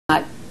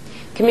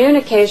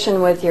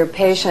communication with your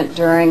patient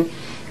during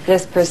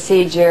this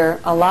procedure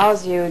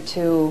allows you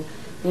to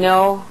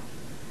know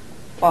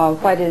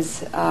what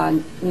is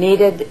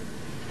needed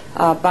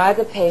by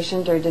the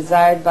patient or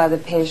desired by the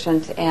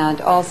patient,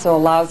 and also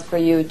allows for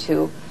you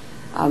to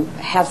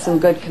have some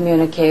good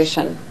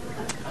communication.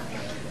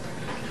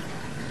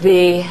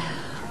 The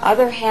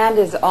other hand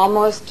is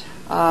almost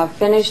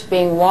finished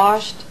being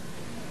washed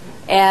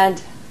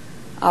and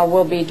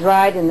will be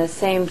dried in the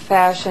same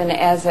fashion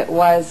as it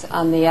was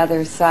on the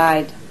other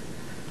side.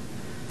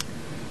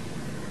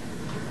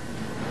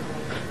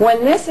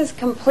 When this is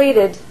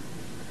completed,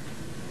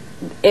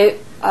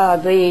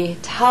 the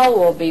towel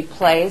will be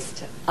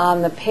placed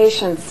on the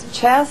patient's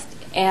chest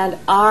and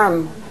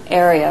arm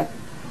area.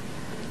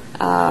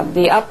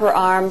 The upper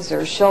arms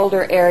or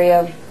shoulder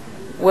area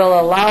will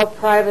allow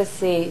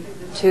privacy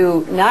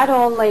to not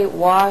only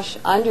wash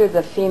under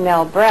the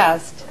female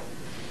breast,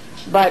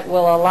 but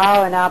will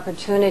allow an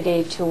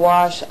opportunity to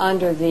wash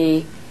under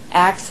the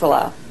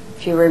axilla.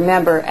 If you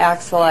remember,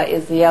 axilla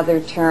is the other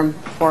term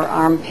for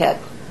armpit.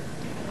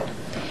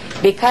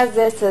 Because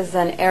this is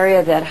an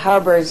area that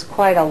harbors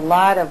quite a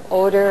lot of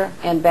odor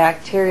and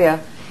bacteria,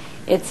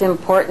 it's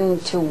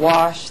important to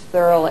wash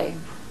thoroughly.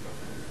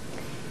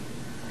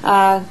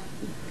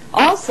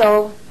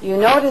 Also, you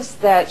notice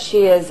that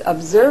she is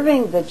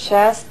observing the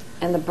chest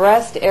and the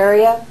breast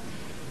area,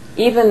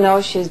 even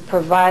though she's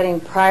providing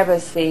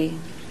privacy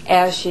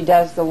as she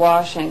does the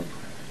washing.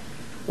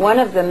 One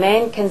of the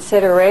main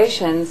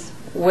considerations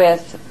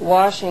with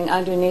washing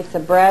underneath the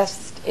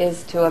breast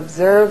is to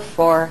observe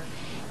for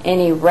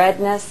any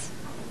redness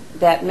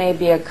that may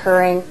be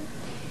occurring.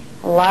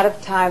 A lot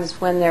of times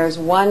when there's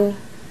one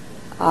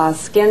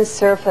skin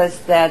surface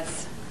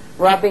that's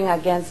rubbing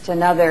against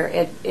another,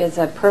 it is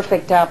a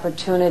perfect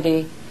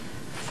opportunity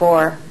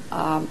for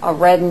a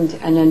reddened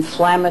and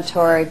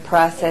inflammatory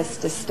process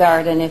to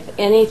start. And if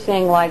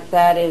anything like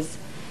that is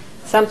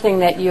something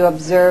that you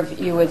observe,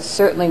 you would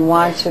certainly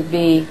want to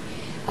be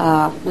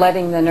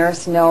letting the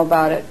nurse know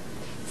about it.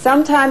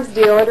 Sometimes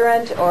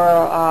deodorant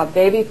or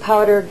baby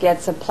powder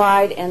gets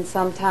applied and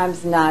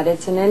sometimes not.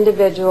 It's an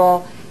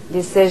individual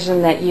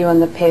decision that you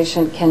and the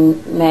patient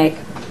can make.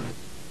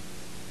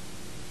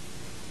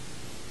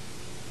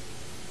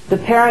 The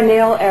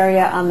perineal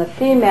area on the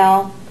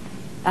female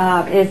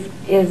is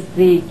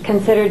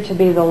considered to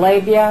be the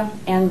labia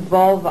and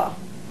vulva.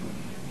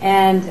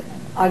 And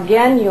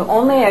again, you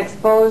only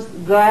expose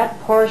that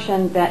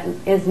portion that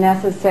is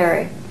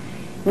necessary.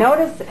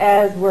 Notice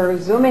as we're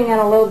zooming in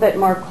a little bit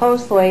more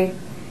closely,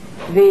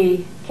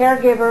 the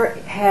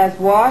caregiver has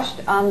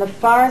washed on the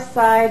far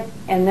side,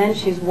 and then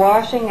she's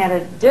washing at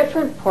a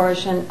different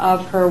portion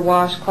of her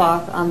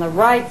washcloth on the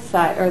right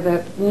side, or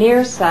the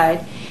near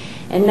side.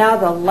 And now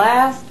the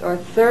last or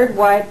third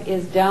wipe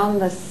is down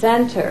the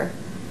center,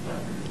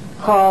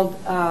 called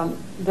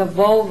the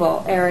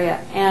vulval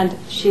area. And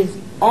she's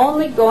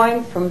only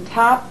going from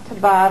top to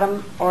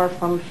bottom or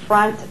from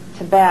front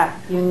to back.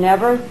 You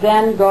never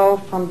then go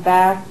from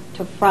back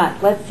to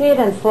front. Let's see it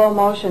in slow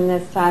motion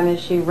this time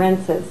as she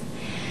rinses.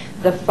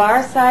 The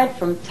far side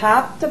from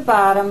top to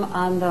bottom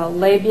on the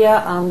labia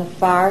on the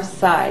far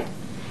side.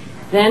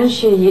 Then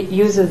she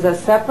uses a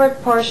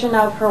separate portion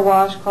of her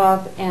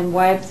washcloth and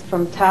wipes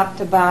from top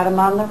to bottom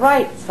on the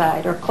right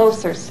side, or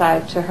closer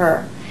side to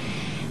her.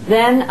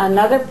 Then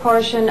another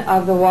portion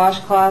of the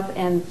washcloth,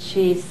 and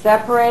she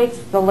separates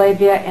the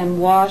labia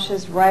and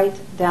washes right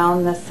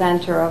down the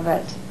center of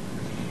it.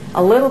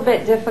 A little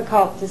bit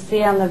difficult to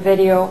see on the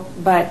video,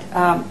 but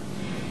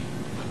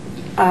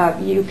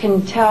you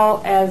can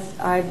tell as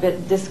I've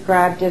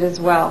described it as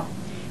well.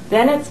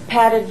 Then it's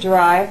patted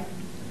dry,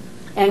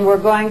 and we're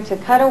going to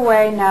cut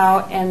away now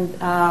and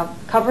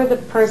cover the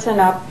person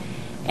up,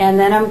 and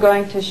then I'm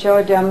going to show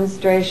a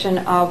demonstration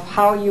of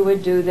how you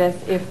would do this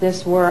if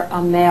this were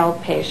a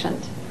male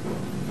patient.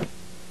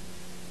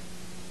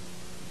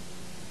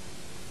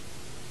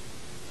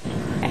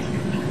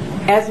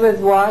 As with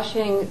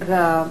washing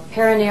the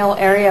perineal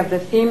area of the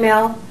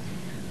female,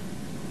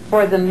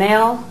 for the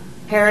male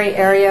peri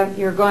area,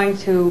 you're going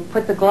to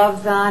put the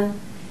gloves on,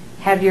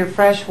 have your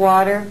fresh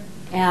water,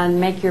 and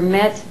make your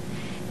mitt.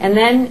 And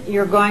then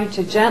you're going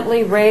to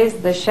gently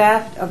raise the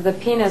shaft of the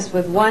penis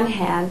with one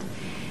hand.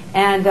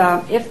 And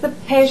if the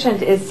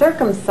patient is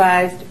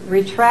circumcised,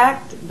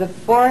 retract the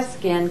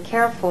foreskin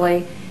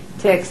carefully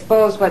to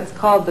expose what's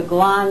called the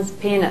glans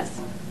penis.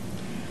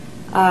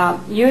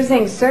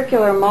 Using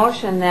circular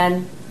motion,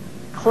 then,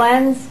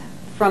 cleanse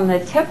from the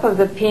tip of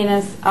the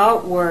penis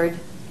outward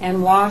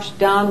and wash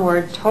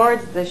downward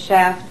towards the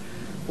shaft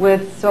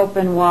with soap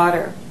and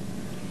water.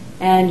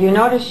 And you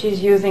notice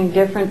she's using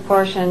different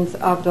portions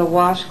of the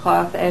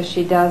washcloth as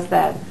she does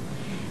that.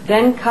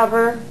 Then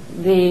cover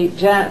the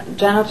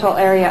genital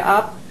area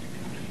up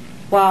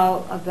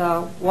while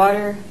the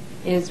water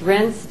is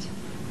rinsed,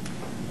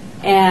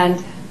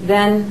 and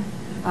then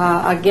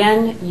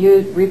again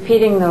you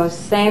repeating those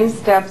same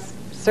steps,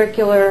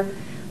 circular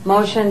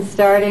motion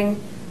starting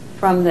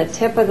from the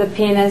tip of the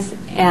penis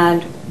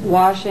and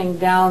washing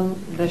down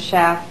the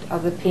shaft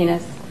of the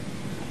penis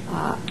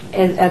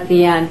at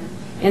the end.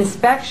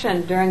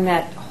 Inspection during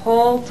that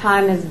whole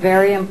time is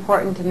very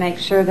important to make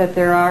sure that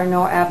there are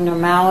no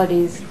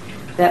abnormalities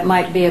that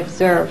might be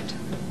observed.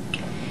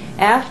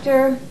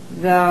 After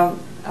the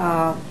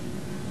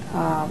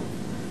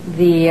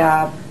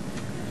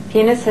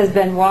penis has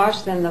been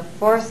washed, then the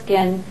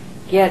foreskin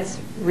gets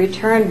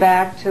returned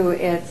back to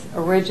its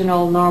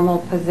original normal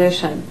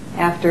position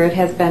after it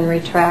has been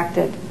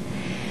retracted.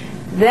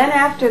 Then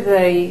after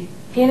the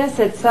penis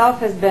itself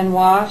has been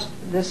washed,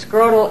 the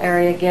scrotal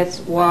area gets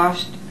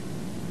washed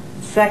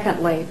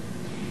secondly.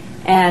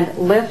 And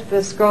lift the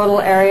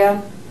scrotal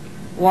area,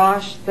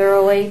 wash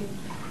thoroughly,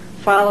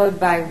 followed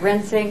by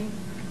rinsing,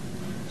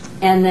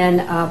 and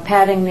then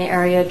patting the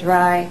area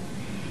dry.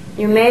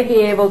 You may be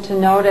able to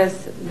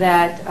notice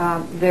that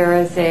there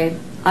is a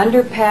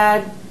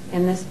underpad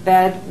in this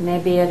bed.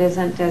 Maybe it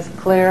isn't as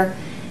clear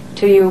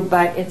to you,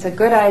 but it's a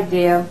good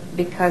idea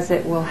because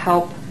it will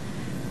help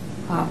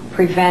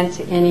prevent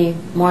any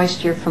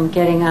moisture from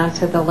getting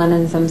onto the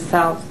linens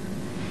themselves.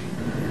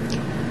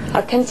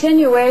 A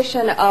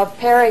continuation of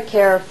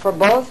pericare for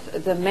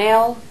both the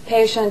male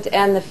patient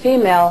and the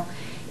female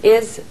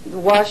is the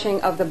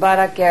washing of the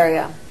buttock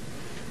area.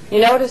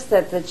 You notice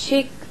that the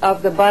cheek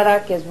of the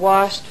buttock is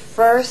washed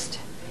first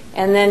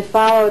and then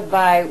followed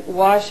by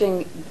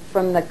washing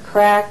from the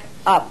crack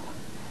up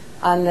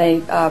on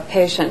the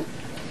patient.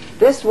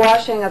 This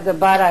washing of the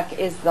buttock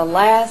is the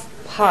last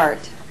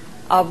part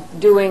of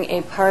doing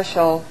a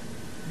partial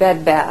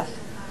bed bath.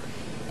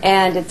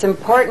 And it's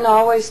important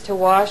always to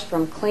wash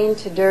from clean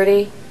to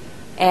dirty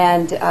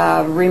and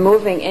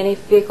removing any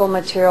fecal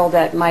material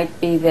that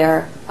might be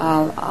there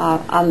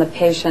on the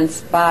patient's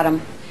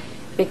bottom,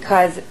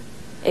 because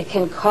it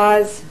can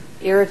cause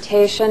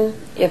irritation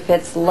if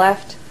it's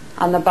left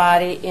on the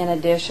body in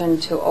addition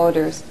to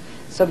odors.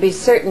 So be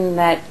certain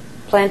that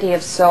plenty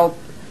of soap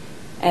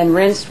and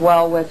rinsed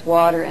well with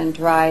water and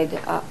dried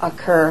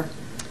occur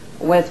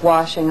with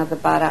washing of the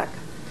buttock.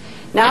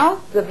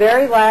 Now, the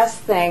very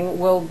last thing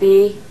will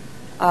be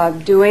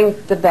doing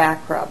the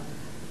back rub.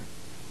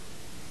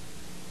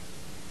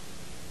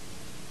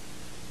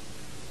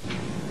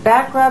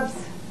 Back rubs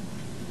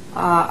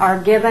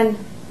are given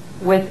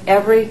with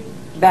every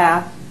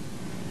bath,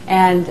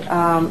 and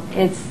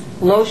its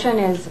lotion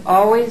is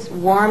always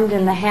warmed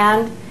in the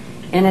hand.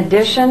 In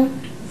addition,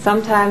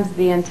 sometimes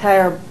the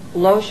entire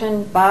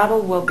lotion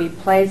bottle will be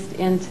placed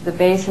into the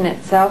basin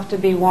itself to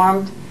be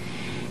warmed.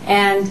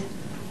 And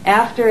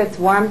after it's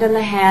warmed in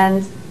the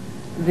hands,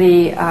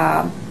 the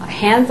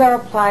hands are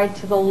applied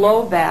to the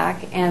low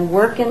back and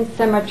work in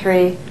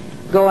symmetry,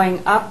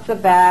 going up the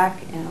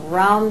back and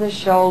around the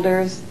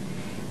shoulders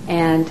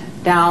and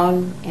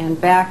down and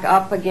back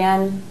up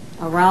again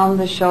around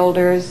the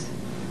shoulders,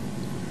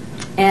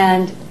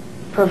 and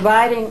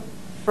providing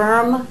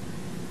firm,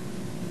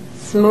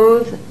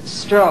 smooth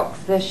strokes.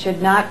 This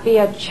should not be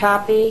a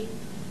choppy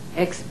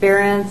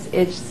experience.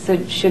 It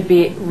should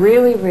be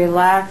really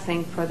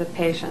relaxing for the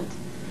patient.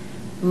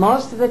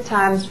 Most of the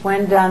times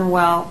when done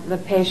well, the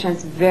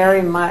patients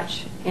very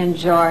much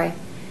enjoy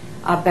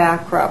a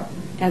back rub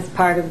as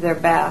part of their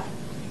bath.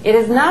 It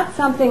is not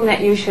something that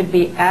you should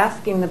be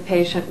asking the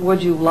patient,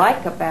 would you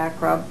like a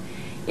back rub?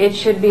 It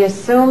should be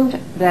assumed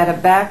that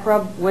a back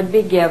rub would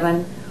be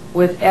given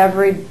with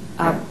every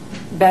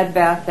bed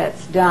bath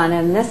that's done.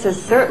 And this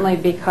is certainly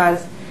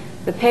because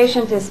the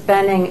patient is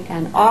spending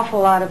an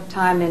awful lot of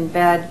time in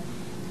bed,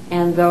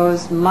 and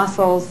those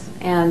muscles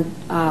and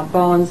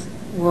bones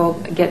will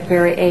get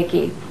very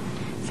achy.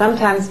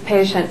 Sometimes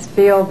patients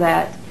feel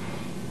that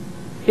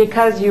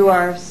because you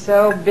are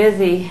so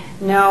busy,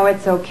 no,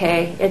 it's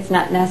okay, it's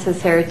not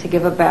necessary to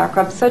give a back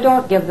rub, so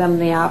don't give them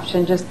the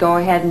option, just go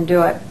ahead and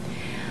do it.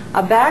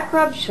 A back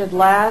rub should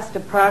last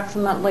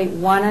approximately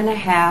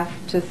 1.5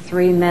 to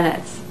 3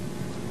 minutes.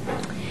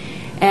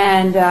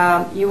 And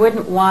you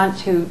wouldn't want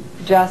to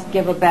just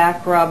give a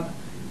back rub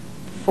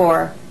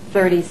for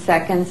 30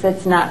 seconds.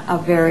 It's not a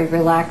very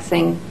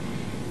relaxing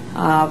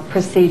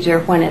procedure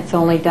when it's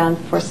only done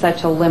for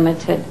such a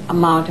limited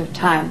amount of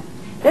time.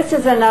 This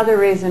is another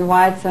reason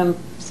why it's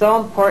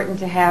so important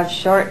to have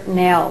short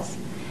nails.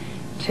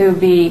 To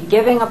be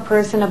giving a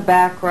person a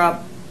back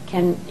rub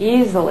can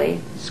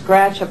easily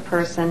scratch a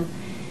person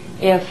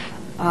if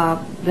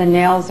the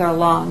nails are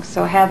long.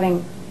 So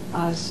having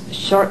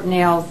short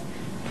nails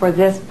for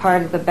this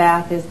part of the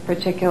bath is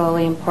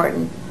particularly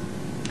important.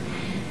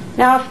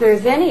 Now, if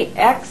there's any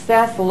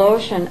excess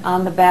lotion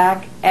on the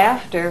back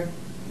after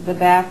the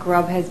back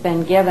rub has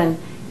been given,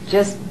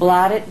 just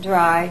blot it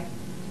dry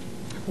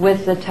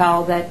with the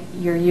towel that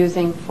you're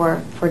using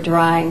for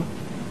drying.